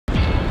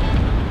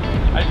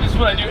This is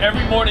what I do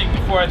every morning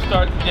before I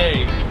start the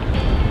day.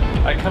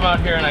 I come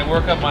out here and I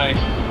work up my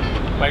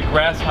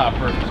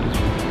grasshopper.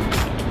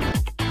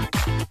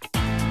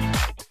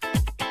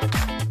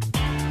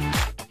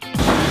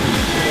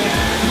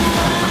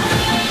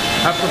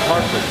 Have some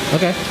parsley.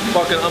 Okay.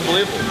 Fucking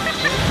unbelievable.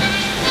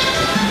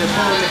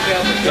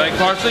 You like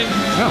parsley?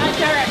 No.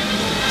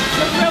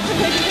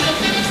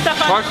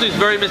 Parsley is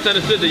very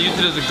misunderstood. They use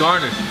it as a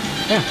garnish.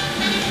 Yeah.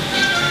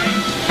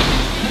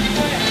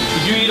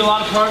 Did you eat a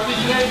lot of parsley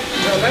today?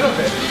 A little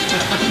bit.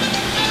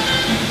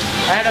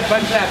 I had a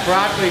bunch of that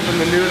broccoli from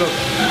the noodles.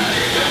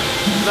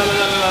 La la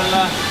la la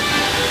la.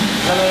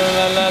 La la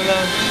la la la.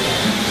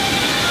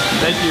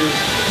 Thank you.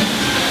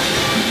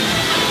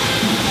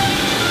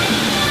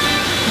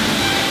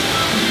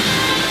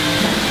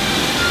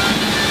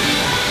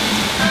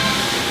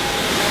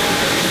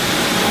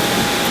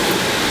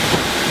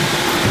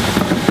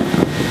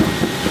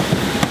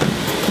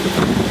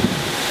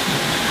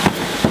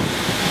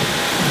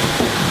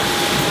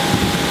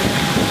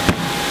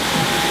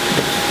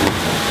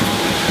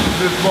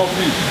 This small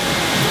piece.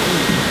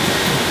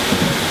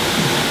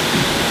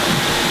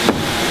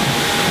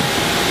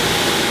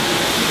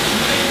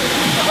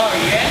 Oh,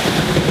 yeah?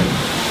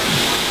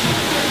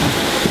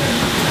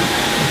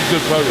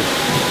 Good produce.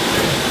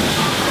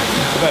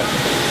 Okay.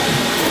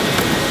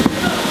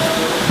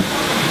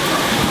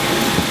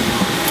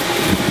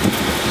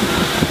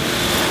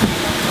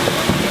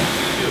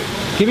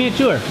 Give me a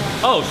tour.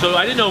 Oh, so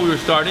I didn't know we were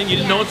starting. You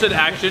didn't know it said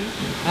action.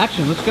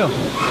 Action, let's go.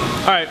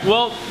 All right,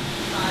 well,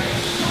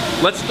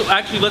 let's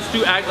start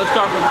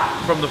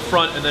from the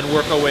front and then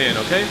work our way in,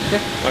 okay?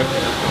 Okay.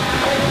 Okay.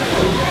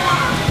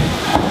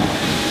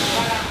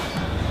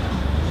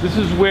 This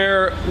is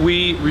where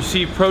we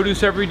receive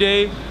produce every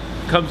day.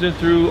 Comes in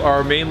through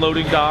our main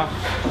loading dock,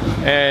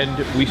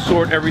 and we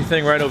sort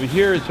everything right over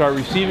here. It's our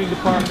receiving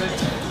department.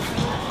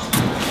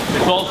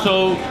 It's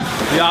also,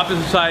 the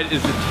opposite side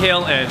is the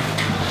tail end,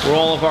 where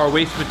all of our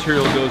waste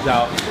material goes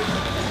out.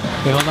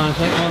 Okay, hold on a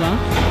second, hold on.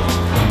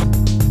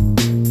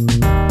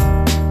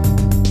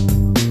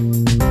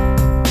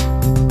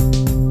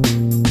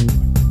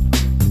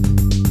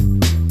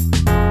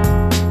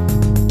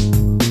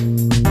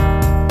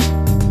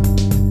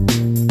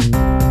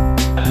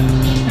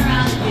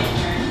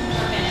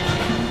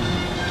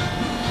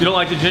 You don't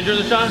like the ginger in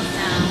the shot? No.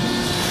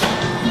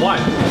 Why?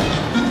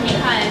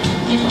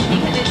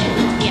 Because it's,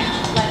 yeah.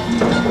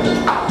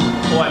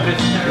 Oh, I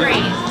missed it.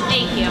 Great,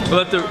 thank you.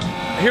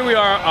 Here we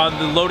are on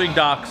the loading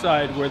dock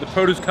side where the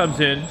produce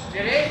comes in,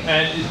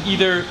 and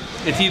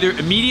it's either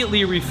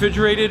immediately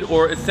refrigerated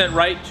or it's sent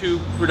right to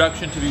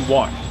production to be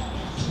washed.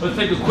 Let's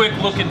take a quick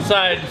look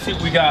inside and see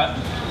what we got.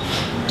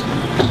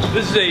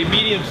 This is a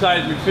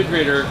medium-sized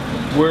refrigerator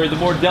where the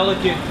more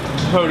delicate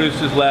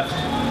produce is left,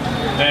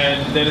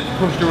 and then it's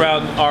pushed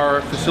around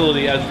our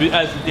facility as the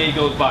day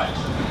goes by.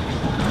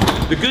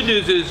 The good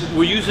news is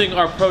we're using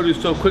our produce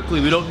so quickly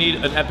we don't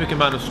need an epic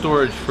amount of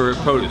storage for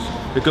produce.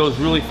 It goes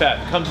really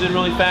fast. It comes in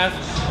really fast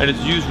and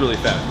it's used really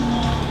fast.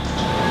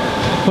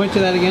 Point to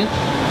that again.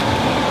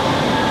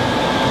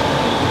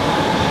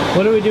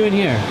 What are we doing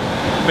here?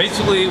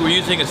 Basically, we're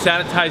using a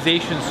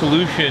sanitization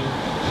solution.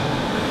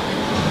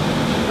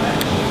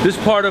 This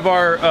part of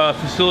our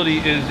facility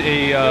is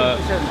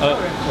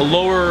a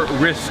lower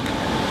risk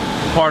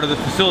part of the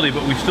facility,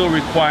 but we still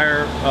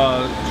require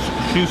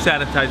shoe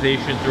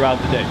sanitization throughout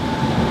the day.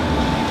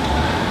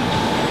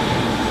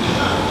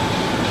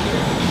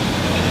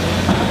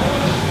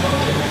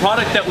 The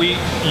product that we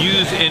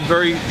use in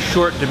very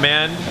short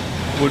demand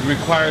would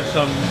require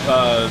some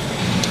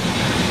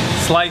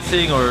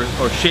slicing or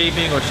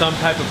shaving or some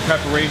type of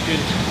preparation.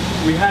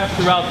 We have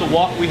throughout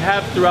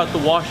the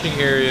washing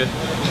area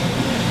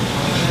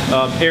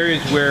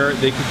areas where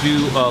they could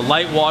do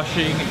light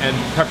washing and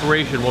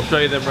preparation. We'll show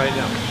you them right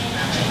now.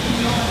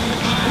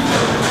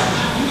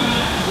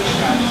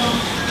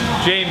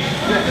 James,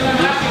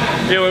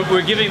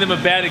 we're giving them a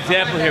bad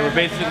example here. We're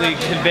basically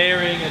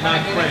conveying and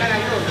not spraying.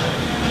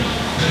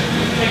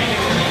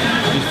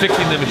 He's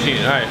fixing the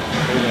machine. All right.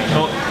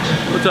 Oh,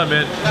 what's up,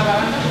 man?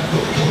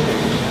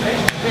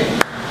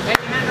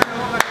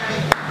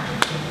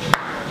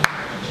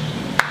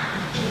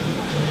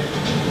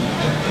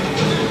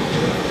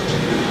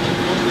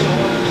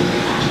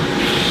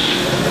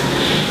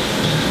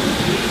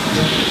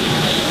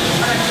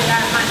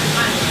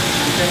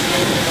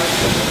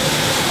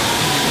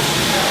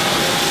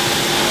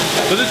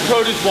 So this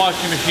produce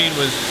washing machine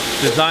was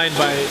designed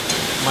by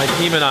my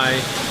team and I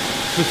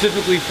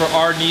specifically for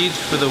our needs,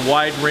 for the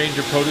wide range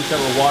of produce that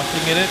we're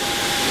washing in it.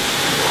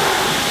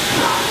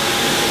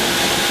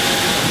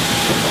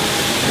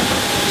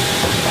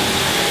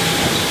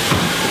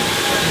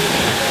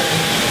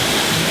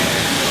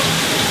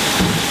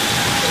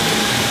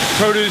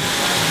 Produce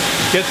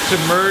gets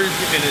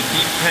submerged in a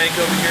deep tank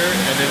over here,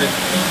 and then it's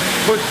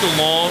pushed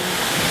along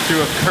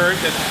through a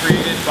current that's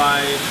created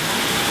by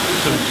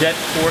some jet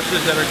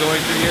forces that are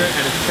going through here,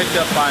 and it's picked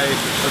up by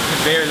a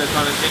conveyor that's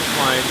on an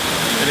incline,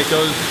 and it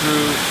goes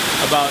through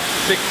about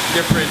 6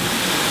 different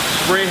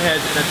spray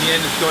heads, and at the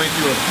end it's going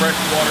through a fresh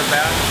water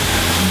bath.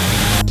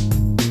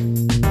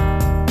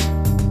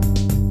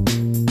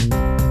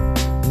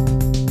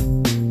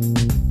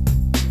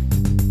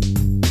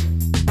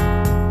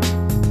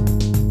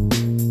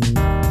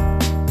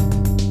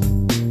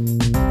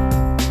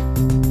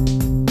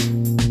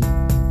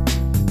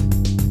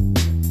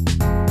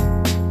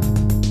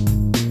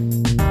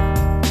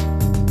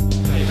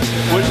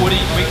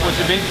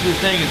 basically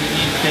saying is it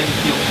needs stainless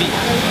steel feet.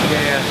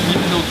 Yeah.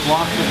 Even those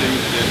blocks that they're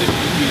using, there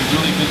should be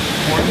really good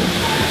support to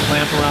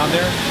clamp around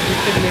there. You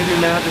could maybe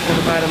mount it to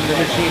the bottom of the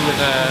machine with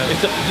a...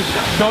 Just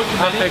show it to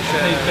I'll Benny. fix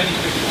it. Benny,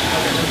 fix it.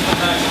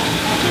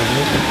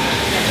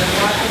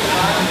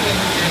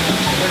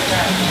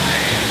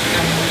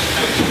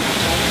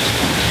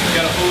 You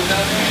got a hose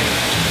out there?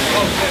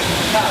 Oh,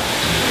 top.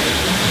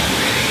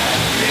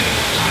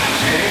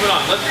 Moving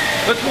on.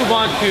 Let's move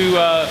on to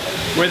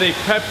where they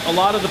prepped. A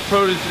lot of the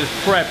produce is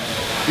prepped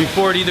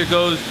before it either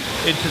goes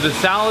into the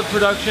salad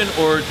production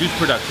or juice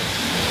production.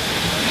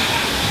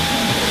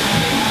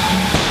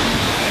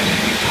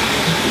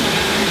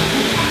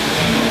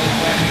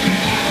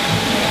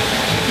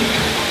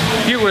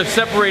 Here we're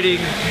separating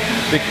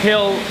the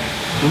kale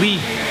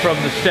leaf from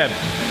the stem.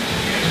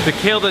 The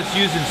kale that's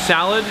used in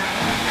salad,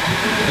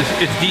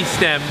 it's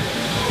de-stemmed.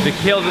 The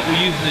kale that we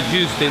use in the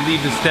juice, they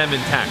leave the stem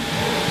intact.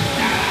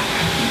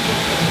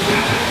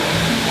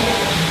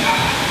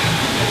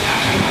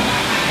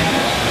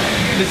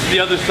 This is the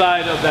other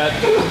side of that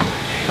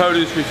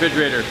produce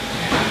refrigerator.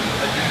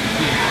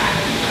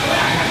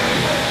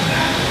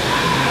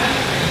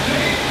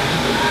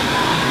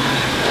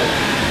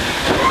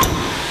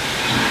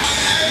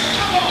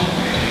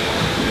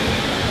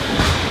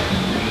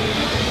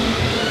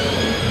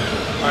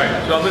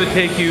 Alright, so I'm going to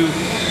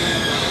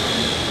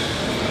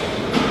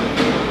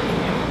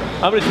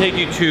take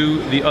you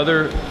to the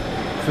other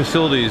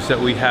facilities that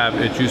we have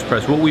at Juice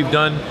Press. What we've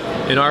done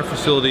in our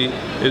facility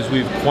is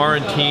we've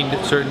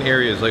quarantined certain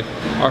areas. Like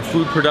our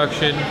food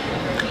production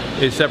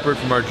is separate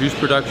from our juice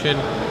production.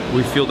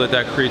 We feel that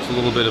that creates a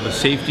little bit of a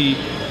safety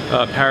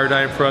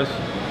paradigm for us.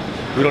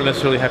 We don't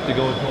necessarily have to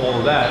go into all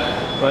of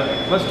that, but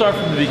let's start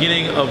from the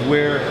beginning of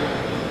where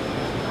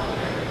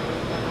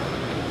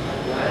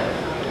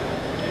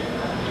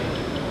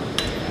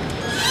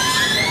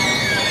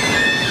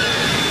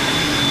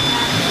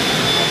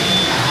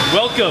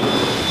welcome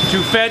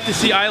to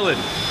Fantasy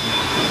Island.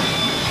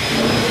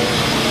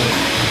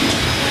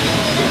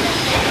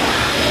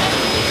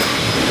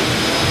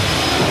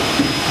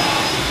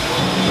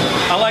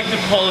 I like to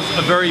call this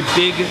a very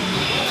big,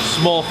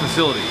 small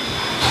facility.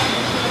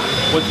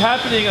 What's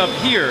happening up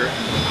here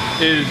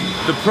is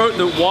the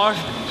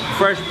washed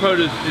fresh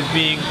produce is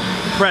being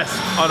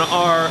pressed on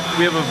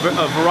we have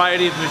a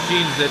variety of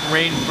machines that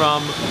range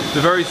from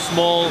the very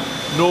small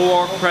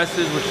Norwalk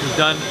presses, which is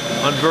done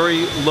on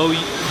very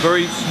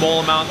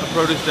small amount of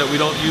produce that we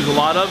don't use a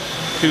lot of,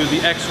 to the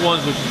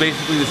X1s, which is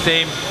basically the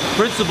same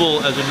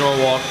principle as a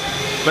Norwalk,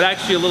 but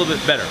actually a little bit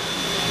better.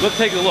 Let's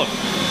take a look.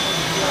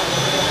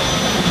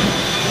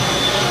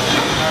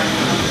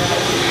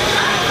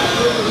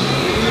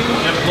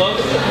 Get close.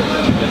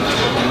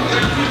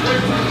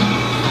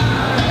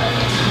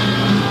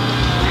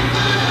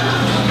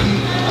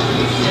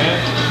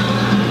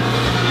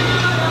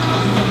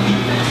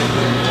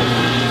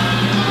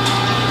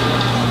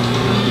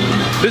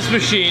 This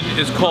machine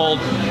is called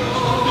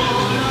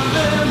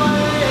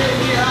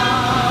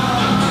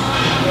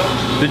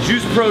the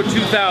Juice Pro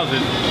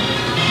 2000,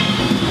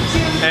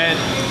 and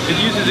it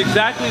uses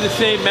exactly the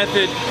same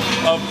method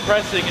of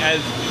pressing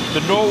as the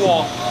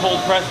Norwalk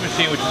cold press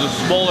machine, which is a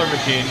smaller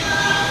machine.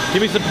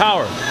 Give me some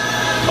power.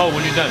 Oh,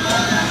 when you're done.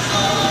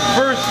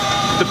 First,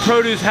 the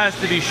produce has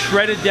to be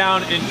shredded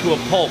down into a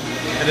pulp,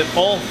 and it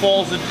all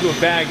falls into a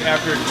bag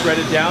after it's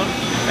shredded down.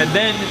 And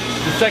then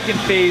the second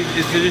phase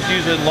is to just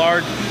use a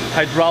large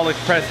hydraulic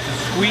press to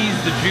squeeze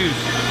the juice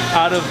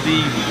out of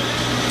the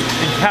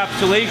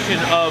encapsulation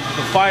of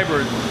the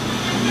fibers.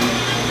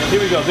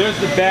 Here we go. There's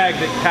the bag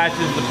that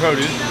catches the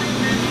produce.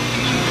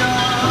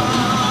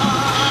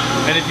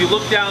 And if you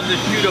look down the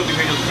chute over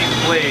here, you'll see the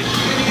blade.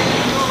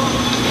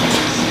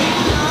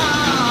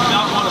 You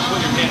don't want to put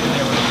your hand in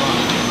there when it's on.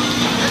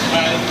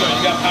 Alright, let's go.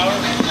 You got power?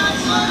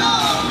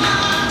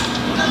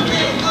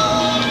 Here we go.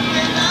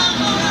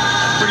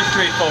 Pretty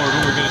straightforward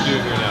what we're going to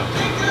do here now.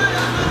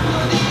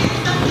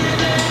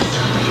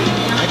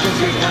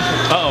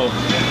 Uh-oh.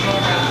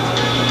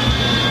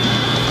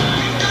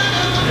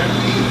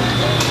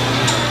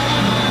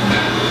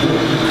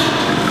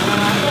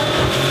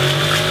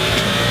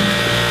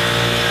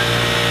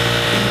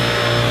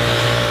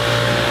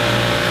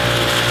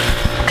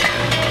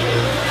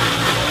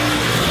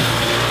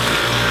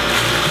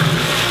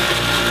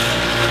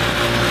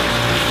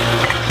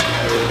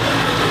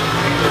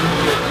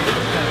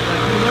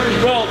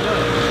 Well,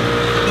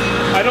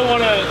 I don't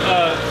want to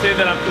say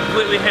that I'm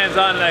completely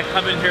hands-on and I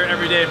come in here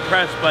every day and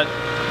press, but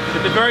at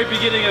the very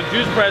beginning of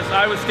Juice Press,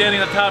 I was standing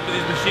on top of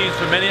these machines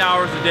for many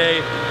hours a day.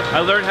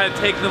 I learned how to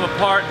take them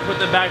apart and put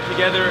them back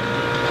together.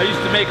 I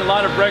used to make a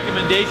lot of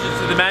recommendations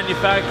to the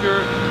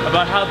manufacturer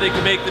about how they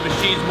could make the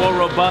machines more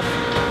robust.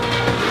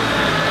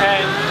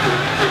 And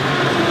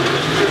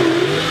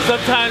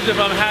sometimes if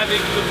I'm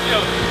having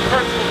some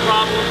personal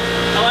problems,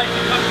 I like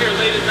to come here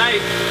late at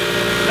night.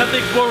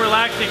 Nothing's more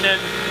relaxing than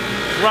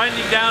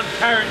grinding down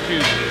carrot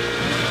juice.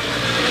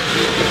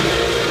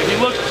 If you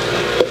look,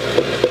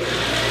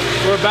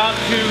 we're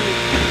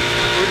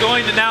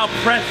going to now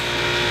press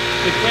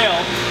the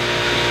kale.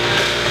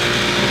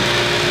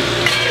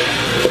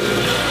 Here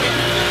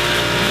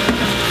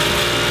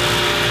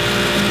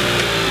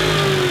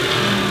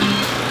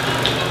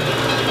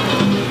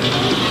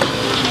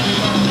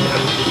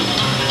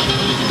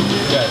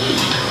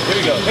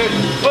we go.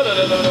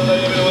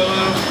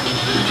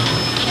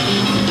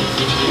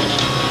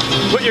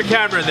 Put your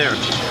camera in there.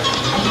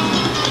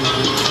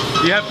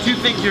 You have two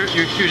things you're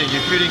shooting.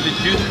 You're shooting the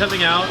juice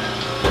coming out,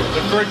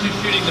 but first you're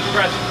shooting the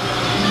press.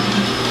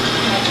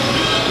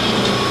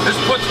 This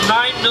puts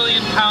 9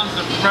 million pounds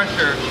of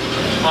pressure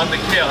on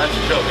the kale. That's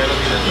a joke, I don't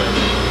mean that way.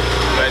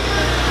 Right?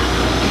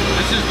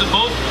 This is the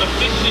most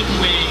efficient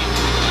way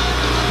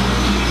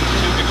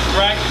to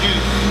extract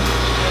juice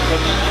from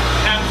the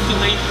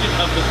encapsulation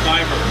of the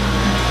fiber.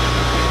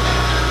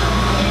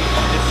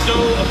 It's so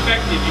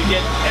effective, you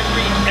get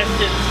every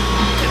essence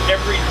and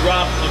every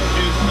drop of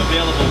juice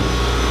available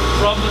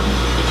from the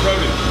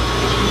produce.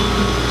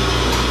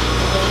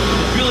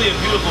 It's really a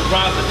beautiful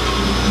process.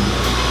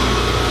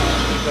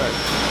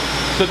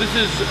 So this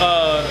is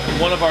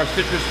one of our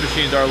citrus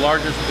machines, our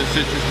largest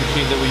citrus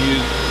machine that we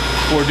use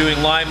for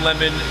doing lime,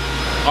 lemon,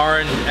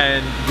 orange,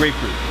 and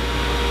grapefruit.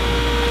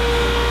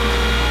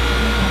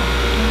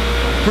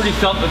 Pretty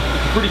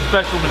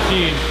special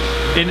machine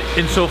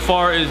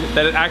insofar as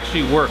that it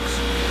actually works,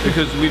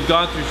 because we've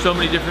gone through so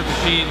many different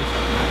machines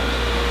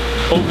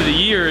over the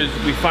years.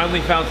 We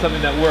finally found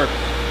something that works.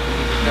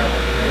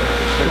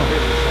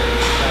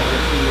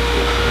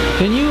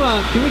 Can you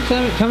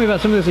tell me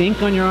about some of this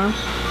ink on your arms?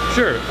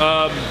 Sure.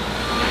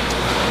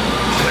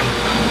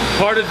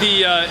 Part of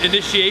the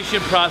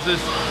initiation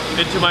process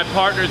into my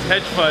partner's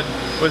hedge fund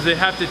was they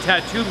have to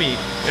tattoo me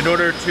in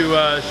order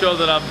to show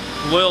that I'm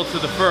loyal to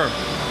the firm.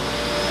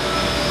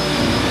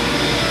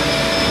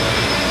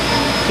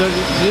 So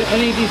do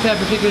any of these have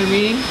particular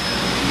meaning?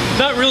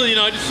 Not really, you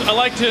know,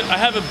 I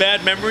have a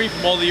bad memory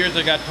from all the years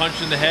I got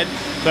punched in the head,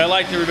 so I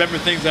like to remember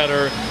things that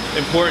are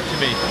important to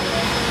me.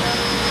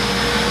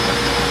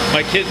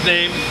 My kid's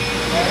name.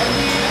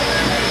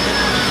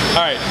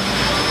 All right,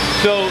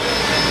 so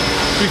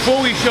before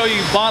we show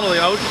you bottling,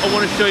 I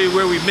want to show you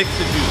where we mix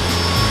the juice.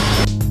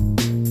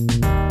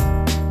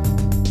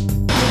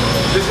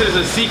 This is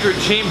a secret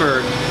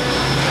chamber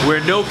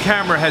where no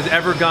camera has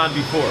ever gone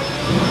before.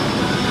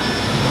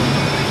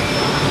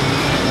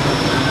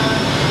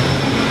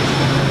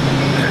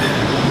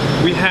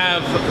 We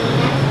have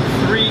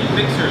 3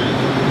 mixers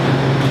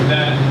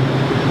that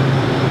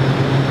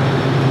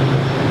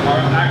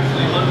are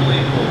actually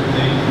unbelievable.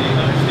 They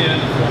understand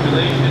the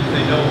formulations,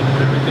 they know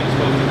what everything's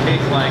supposed to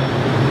taste like.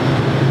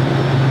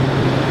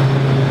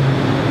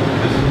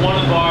 This is one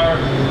of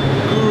our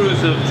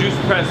gurus of juice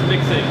press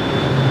mixing.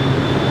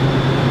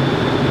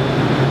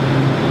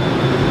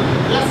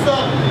 Yes, sir.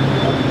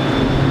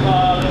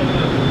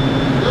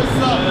 Yes,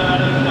 sir.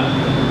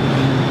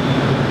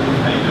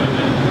 How you doing,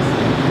 man?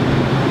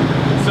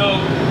 So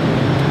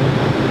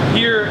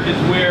here is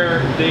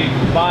where they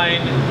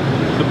combine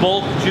the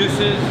bulk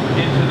juices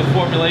into the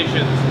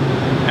formulations,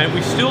 and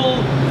we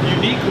still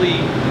uniquely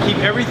keep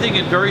everything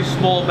in very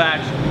small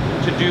batch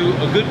to do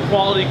a good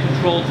quality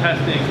control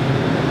testing.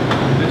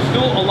 There's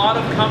still a lot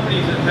of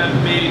companies that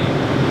have made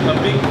a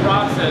big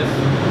process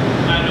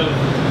out of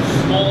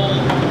small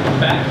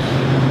batch,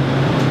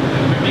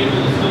 and we're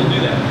able to still do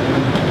that.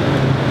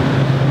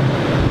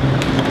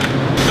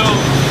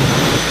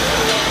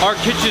 Our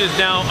kitchen is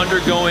now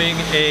undergoing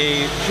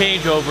a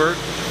changeover.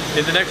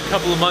 In the next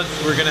couple of months,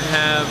 we're going to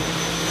have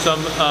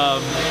some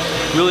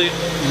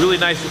really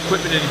nice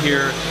equipment in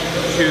here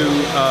to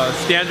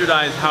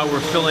standardize how we're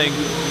filling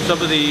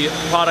some of the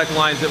product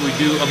lines that we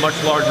do a much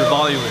larger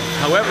volume in.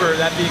 However,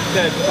 that being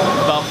said,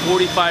 about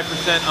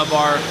 45% of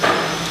our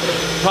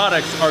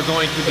products are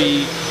going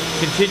to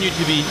continue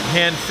to be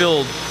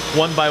hand-filled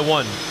one by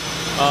one.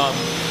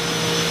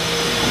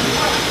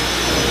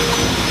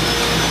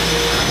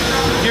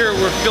 Here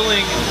we're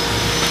filling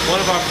one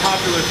of our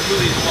popular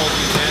smoothies called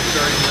the Advanced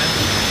Berry Blend,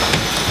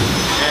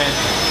 and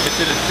it's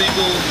in a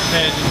single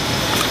head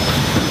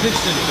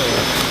piston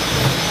filler.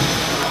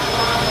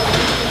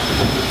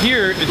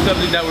 Here is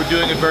something that we're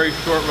doing a very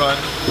short run,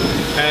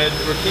 and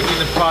we're keeping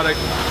the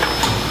product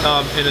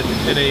in a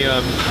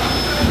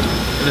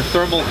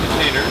thermal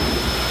container,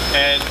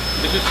 and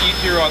it's just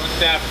easier on the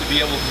staff to be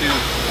able to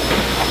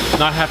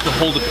not have to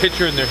hold a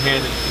pitcher in their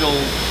hand and fill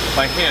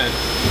by hand,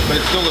 but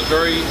it's still a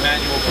very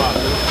manual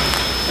process.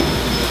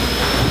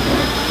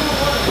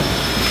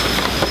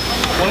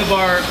 One of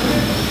our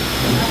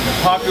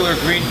popular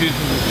green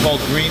juices is called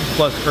Green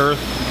Plus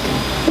Earth.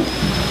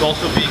 It's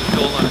also being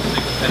filled on a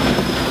single head.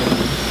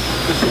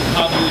 This will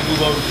probably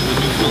move over to the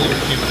new filling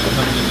machine when it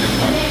comes in next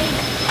month.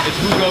 It's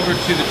moved over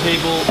to the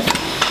table.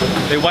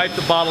 They wipe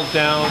the bottles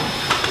down,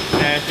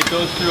 and it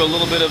goes through a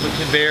little bit of a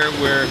conveyor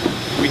where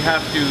we have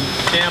to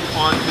stamp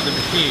onto the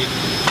machine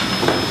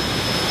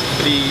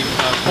the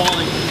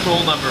quality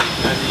control number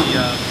and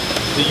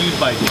the use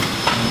by date.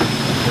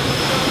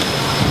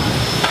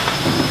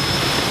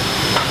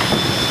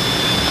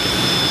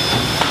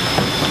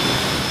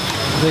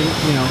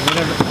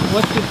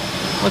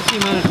 What's the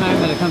amount of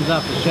time that it comes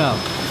off the shelf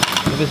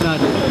if it's not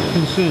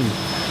consumed?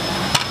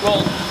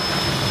 Well,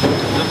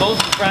 The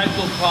most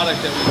fragile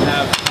product that we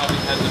have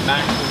probably has a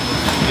maximum of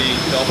 2 days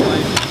shelf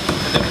life.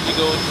 And then when you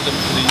go into the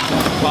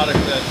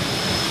products that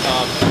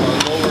are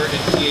lower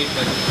in pH,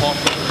 like the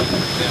coffee, for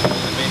example,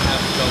 it may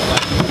have shelf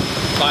life of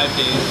 5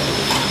 days.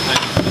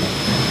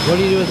 What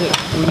do you do with it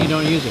when you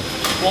don't use it?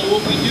 Well,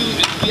 what we do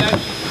is we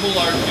actually pull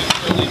our juice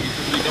early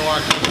because we know our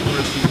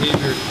customers'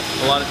 behavior.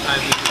 A lot of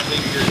times if they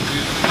take your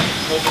juice,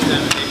 open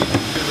them and maybe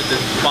consume it the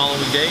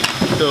following day.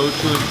 So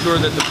to ensure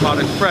that the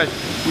product's fresh,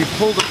 we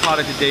pull the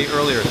product a day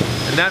earlier.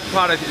 And that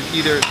product is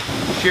either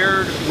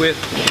shared with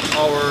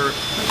our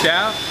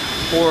staff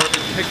or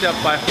it's picked up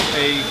by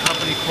a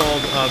company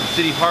called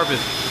City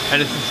Harvest and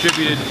it's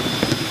distributed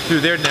through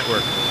their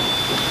network.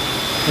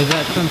 Is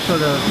that some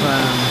sort of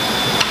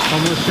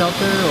homeless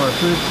shelter or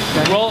food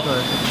bank? Well, or?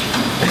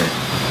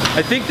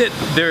 I think that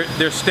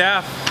their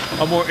staff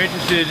are more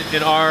interested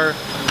in our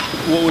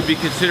what would be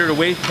considered a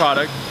waste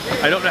product.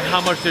 I don't know how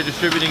much they're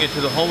distributing it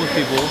to the homeless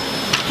people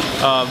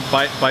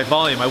by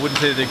volume. I wouldn't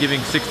say that they're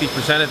giving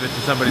 60% of it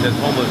to somebody that's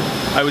homeless.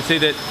 I would say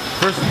that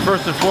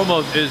first and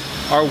foremost is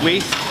our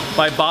waste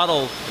by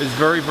bottle is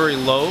very, very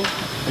low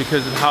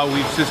because of how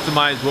we've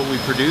systemized what we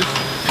produce.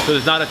 So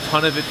there's not a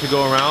ton of it to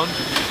go around.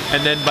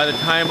 And then by the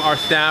time our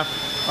staff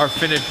are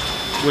finished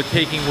with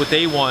taking what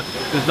they want,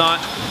 there's not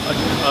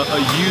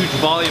a huge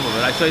volume of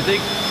it. So I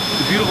think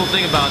the beautiful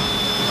thing about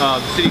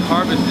City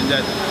Harvest is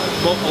that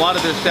a lot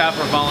of their staff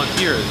are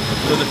volunteers.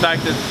 So the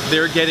fact that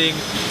they're getting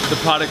the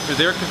product for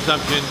their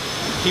consumption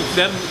keeps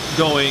them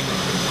going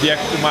the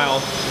extra mile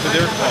for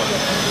their cause.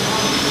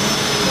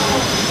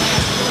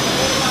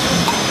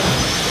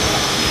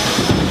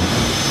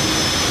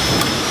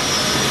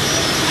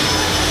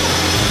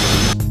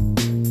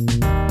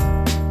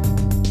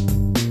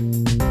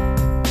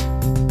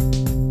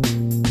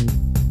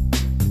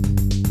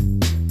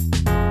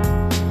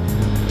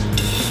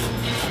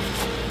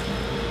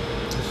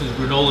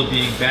 Granola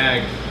being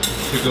bagged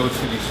to go to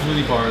the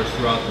smoothie bars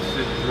throughout the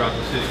city.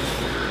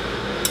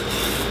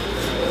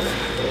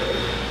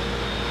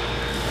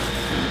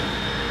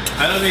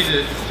 I don't mean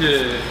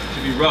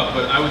to be rough,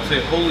 but I would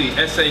say holy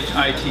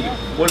S-H-I-T.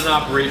 What an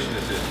operation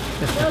this is.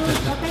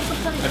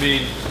 I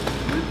mean,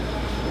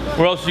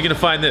 where else are you going to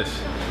find this?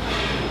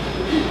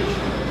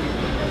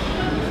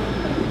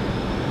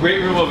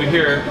 Great room over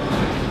here.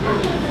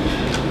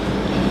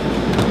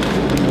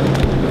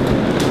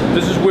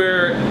 This is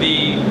where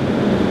the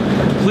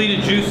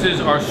completed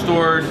juices are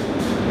stored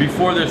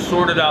before they're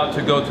sorted out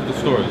to go to the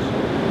stores.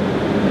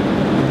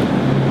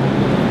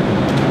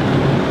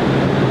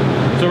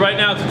 So right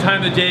now it's a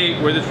time of the day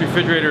where this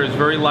refrigerator is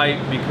very light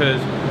because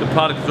the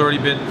product has already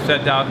been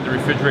set out in the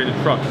refrigerated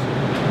trucks.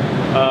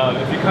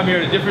 If you come here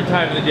at a different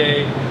time of the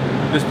day,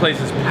 this place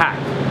is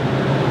packed.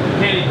 You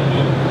can't even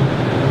move.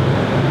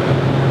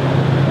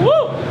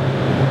 Woo!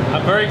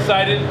 I'm very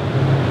excited.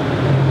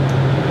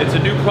 It's a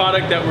new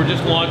product that we're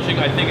just launching.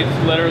 I think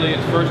it's literally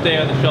its first day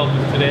on the shelf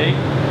is today.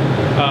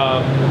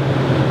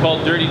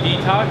 Called Dirty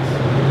Detox.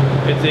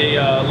 It's a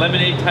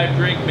lemonade type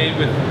drink made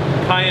with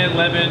cayenne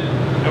lemon,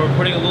 and we're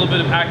putting a little bit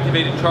of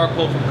activated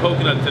charcoal from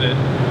coconuts in it.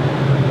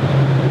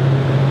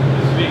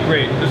 This will be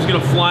great. This is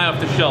gonna fly off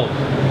the shelf.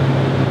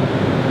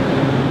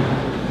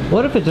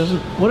 What if it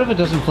doesn't? What if it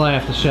doesn't fly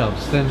off the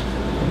shelves? Then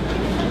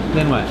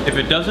what? If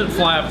it doesn't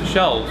fly off the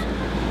shelves,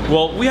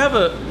 well,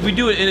 we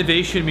do an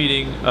innovation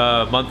meeting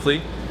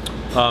monthly.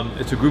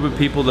 It's a group of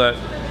people that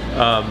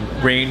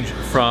range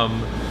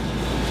from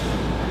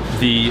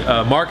the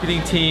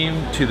marketing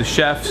team to the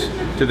chefs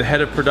to the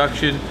head of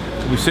production.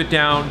 We sit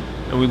down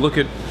and we look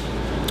at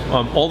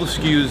all the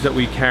SKUs that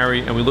we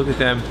carry and we look at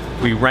them.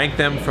 We rank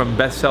them from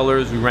best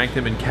sellers, we rank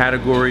them in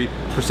category,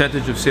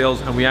 percentage of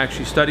sales, and we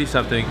actually study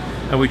something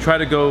and we try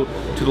to go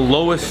to the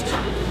lowest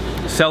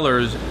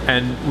sellers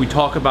and we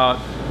talk about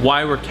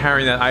why we're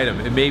carrying that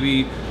item. It may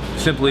be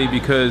simply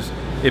because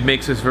it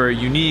makes us very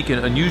unique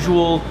and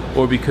unusual,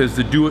 or because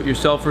the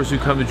do-it-yourselfers who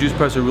come to Juice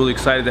Press are really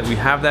excited that we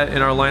have that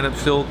in our lineup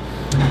still.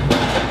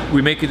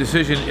 We make a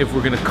decision if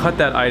we're going to cut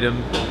that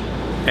item,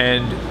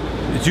 and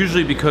it's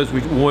usually because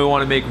we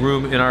want to make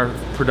room in our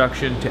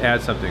production to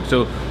add something.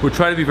 So we're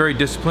trying to be very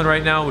disciplined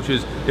right now, which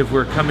is if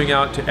we're coming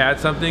out to add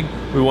something,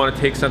 we want to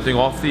take something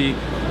off the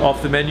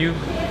menu.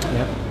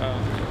 Yep.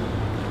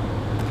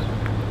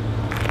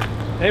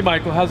 Hey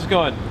Michael, how's it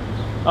going?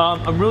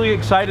 I'm really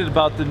excited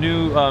about the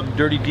new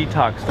Dirty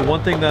Detox. The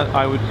one thing that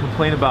I would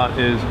complain about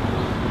is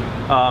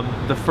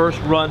the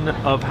first run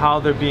of how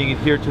they're being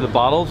adhered to the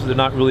bottles. They're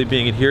not really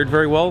being adhered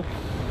very well.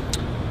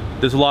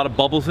 There's a lot of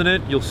bubbles in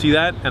it, you'll see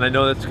that, and I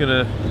know that's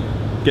gonna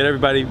get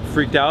everybody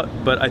freaked out,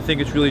 but I think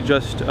it's really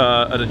just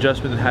an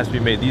adjustment that has to be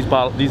made.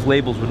 These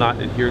labels were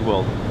not adhered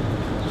well,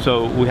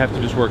 so we have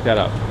to just work that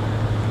out.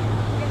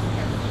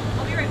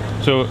 I'll be right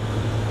back. So,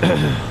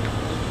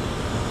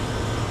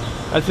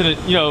 that's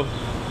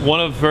one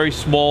of very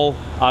small,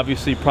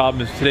 obviously,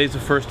 problems. Today's the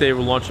first day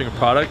we're launching a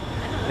product,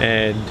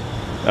 and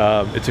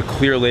it's a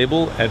clear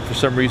label, and for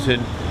some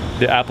reason,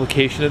 the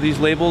application of these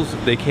labels,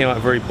 they came out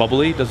very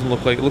bubbly. It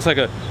looks like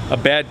a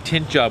bad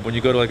tint job when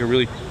you go to like a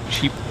really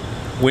cheap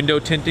window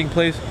tinting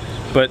place,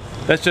 but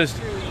that's just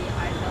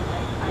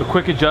a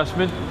quick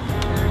adjustment.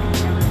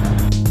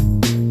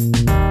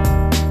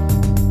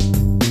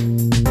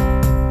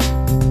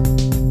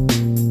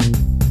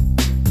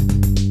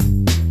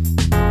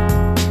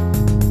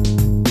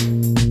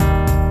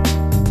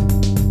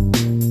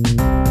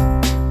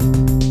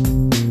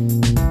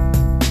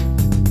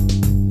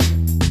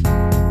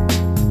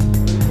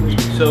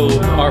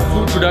 So our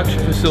food production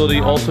facility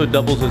also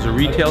doubles as a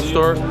retail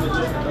store.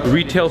 The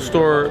retail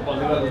store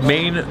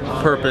main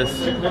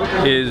purpose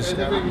is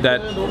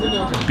that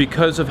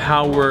because of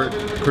how we're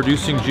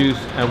producing juice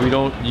and we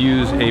don't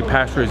use a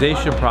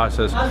pasteurization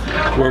process,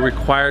 we're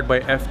required by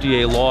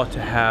FDA law to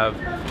have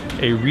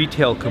a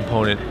retail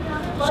component.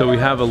 So we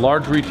have a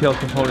large retail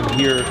component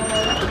here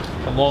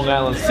in Long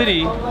Island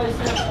City,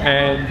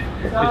 and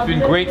it's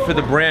been great for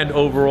the brand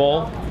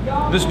overall.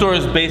 This store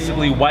is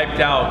basically wiped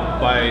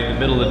out by the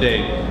middle of the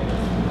day.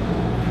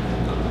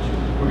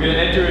 We're going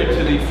to enter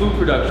into the food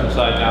production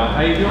side now.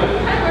 How you doing?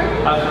 Hi,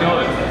 how's it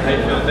going? How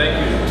you feeling? Thank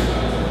you.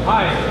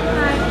 Hi.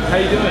 Hi. How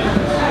you doing?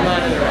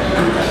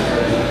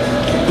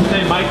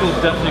 Hey,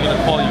 Michael's definitely going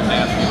to call you and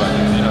ask you about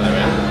this. You know that,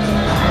 right?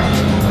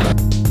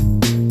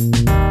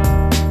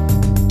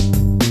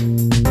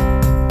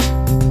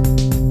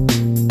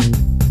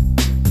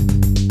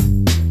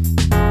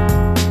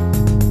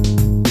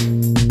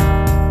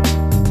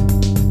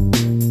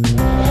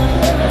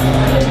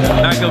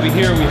 Over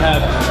here we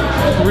have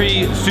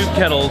 3 soup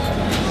kettles,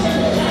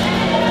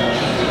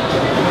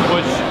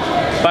 which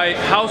by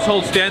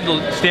household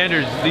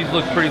standards these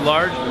look pretty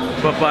large,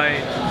 but by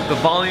the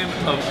volume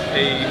of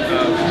a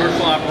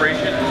commercial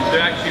operation they're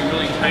actually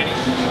really tiny.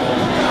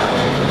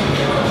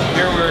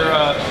 Here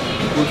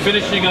we're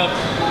finishing up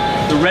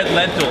the red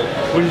lentil,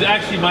 which is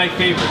actually my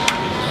favorite.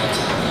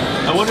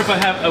 I wonder if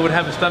I would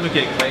have a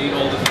stomachache if I ate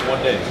all this in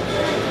one day.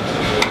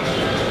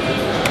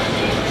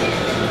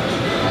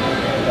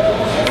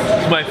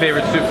 My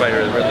favorite soup right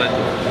here, the red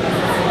lentil.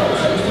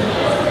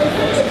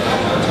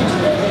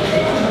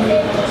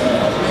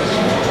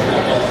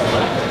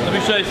 Let me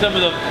show you some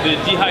of the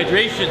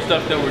dehydration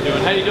stuff that we're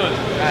doing. How you doing?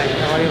 Hi,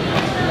 how are you?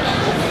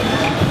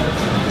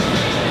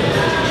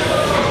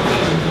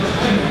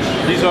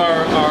 These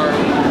are our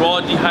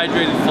raw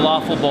dehydrated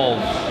falafel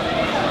balls.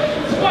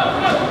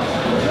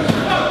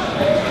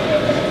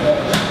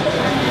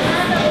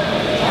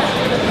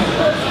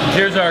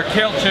 Here's our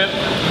kale chip.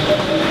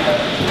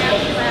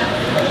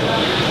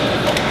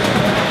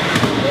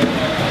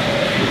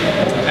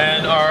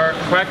 And our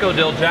Craco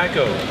del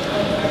Jacko.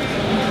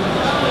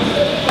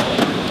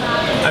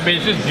 I mean,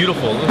 it's just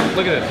beautiful.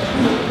 Look at this.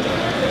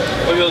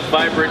 Look at those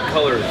vibrant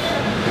colors.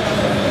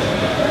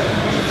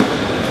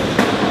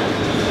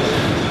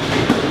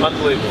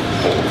 Unbelievable.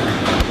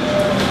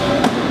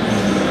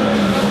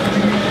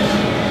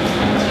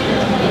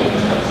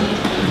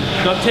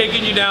 So I'm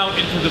taking you now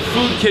into the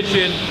food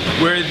kitchen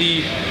where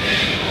the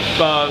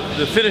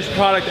finished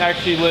product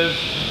actually lives.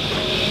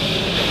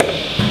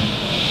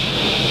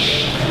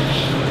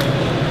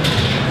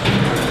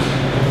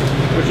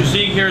 What you're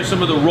seeing here is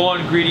some of the raw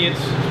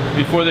ingredients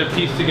before they're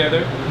pieced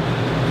together.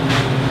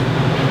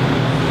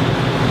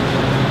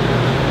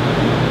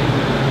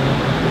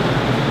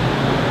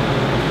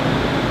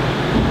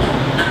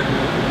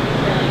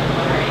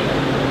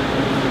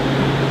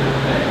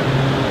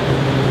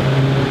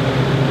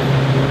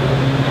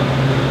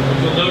 What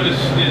you'll notice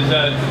is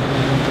that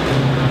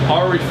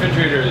our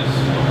refrigerators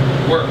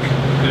work.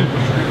 They're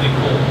extremely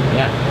cool.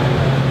 Yeah.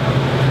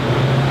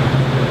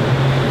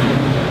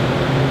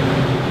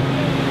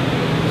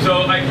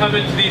 So I come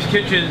into these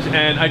kitchens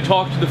and I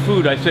talk to the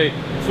food. I say,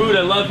 food,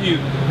 I love you.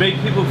 Make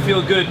people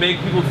feel good. Make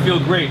people feel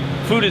great.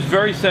 Food is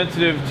very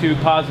sensitive to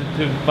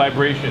positive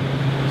vibration.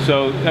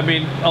 So, I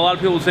mean, a lot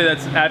of people say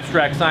that's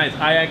abstract science.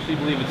 I actually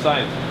believe it's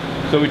science.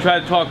 So we try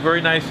to talk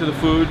very nice to the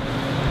food,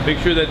 make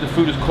sure that the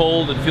food is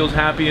cold and feels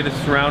happy in its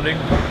surrounding.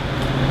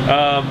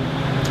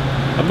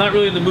 I'm not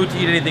really in the mood to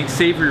eat anything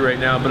savory right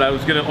now, but I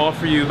was going to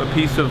offer you a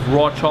piece of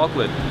raw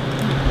chocolate.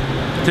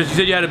 Since you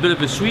said you had a bit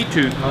of a sweet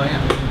tooth. Oh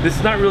yeah. This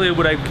is not really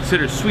what I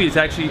consider sweet. It's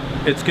actually,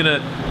 it's going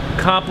to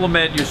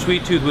complement your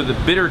sweet tooth with a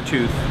bitter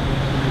tooth.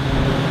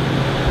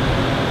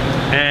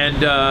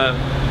 And I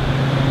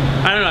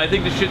don't know, I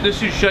think this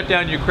should shut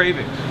down your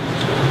cravings.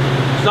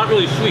 It's not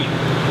really sweet.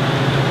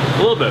 A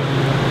little bit.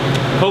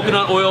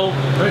 Coconut oil.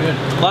 Very good.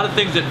 A lot of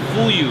things that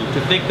fool you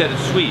to think that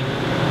it's sweet.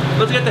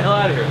 Let's get the hell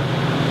out of here.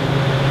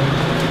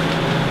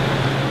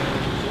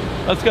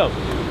 Let's go.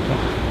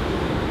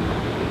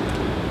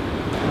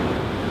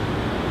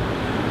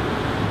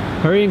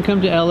 Hurry and come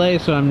to LA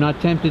so I'm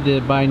not tempted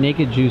to buy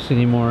Naked Juice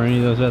anymore or any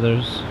of those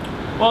others.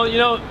 Well, you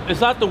know,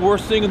 it's not the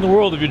worst thing in the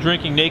world if you're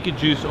drinking Naked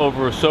Juice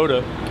over a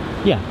soda.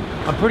 Yeah.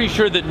 I'm pretty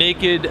sure that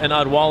Naked and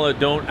Odwalla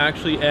don't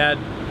actually add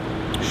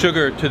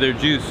sugar to their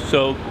juice,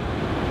 so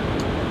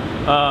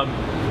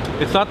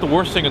it's not the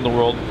worst thing in the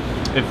world.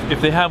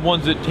 If they have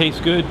ones that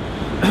taste good,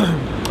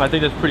 I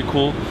think that's pretty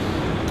cool.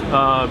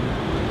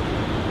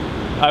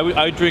 I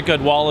would drink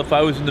Odwalla if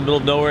I was in the middle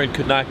of nowhere and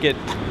could not get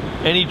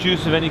any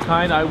juice of any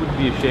kind. I wouldn't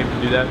be ashamed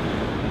to do that.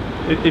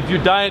 If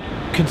your diet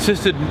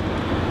consisted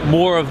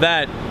more of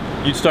that,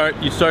 you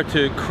start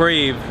to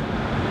crave,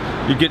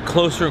 you get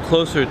closer and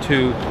closer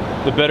to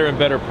the better and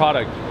better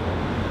product.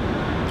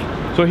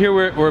 So here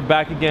we're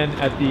back again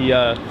at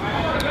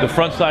the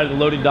front side of the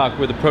loading dock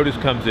where the produce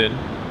comes in.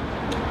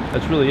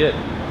 That's really it.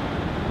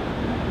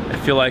 I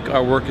feel like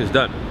our work is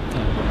done.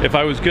 If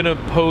I was gonna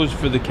pose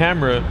for the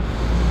camera,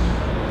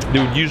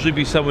 there would usually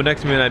be someone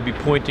next to me and I'd be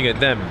pointing at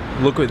them.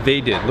 Look what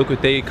they did. Look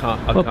what they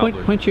accomplished.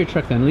 Well, point to your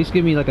truck then. At least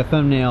give me like a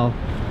thumbnail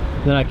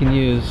that I can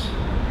use.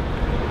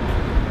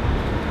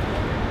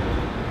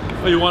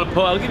 Oh, you want a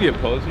pose? I'll give you a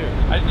pose here.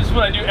 This is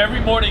what I do every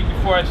morning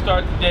before I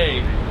start the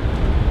day.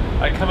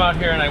 I come out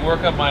here and I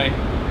work on my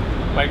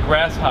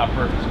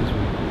grasshopper.